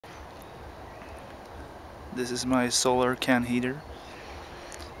This is my solar can heater,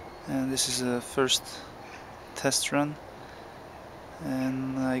 and this is a first test run,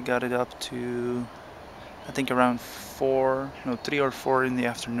 and I got it up to, I think around 3 or 4 in the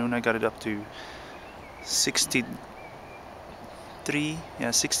afternoon. I got it up to 63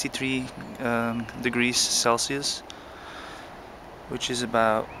 degrees Celsius, which is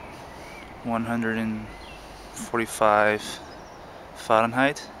about 145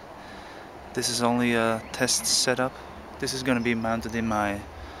 Fahrenheit. This is only a test setup. This is going to be mounted in my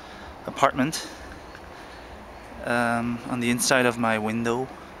apartment, on the inside of my window.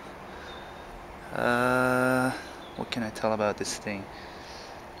 What can I tell about this thing?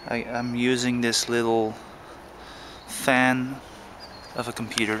 I'm using this little fan of a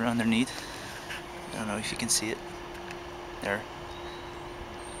computer underneath. I don't know if you can see it. There.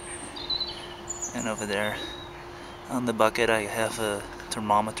 And over there on the bucket I have a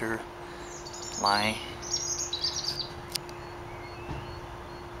thermometer lying.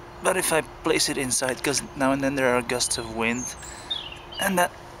 But if I place it inside, because now and then there are gusts of wind and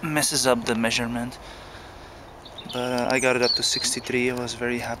that messes up the measurement. But I got it up to 63. I was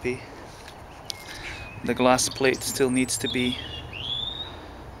very happy. The glass plate still needs to be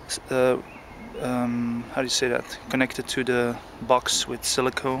how do you say that, connected to the box with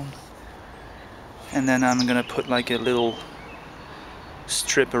silicone, and then I'm gonna put like a little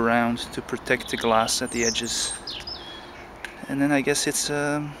strip around to protect the glass at the edges, and then I guess it's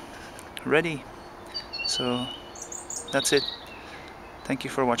ready. So that's it. Thank you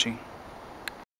for watching.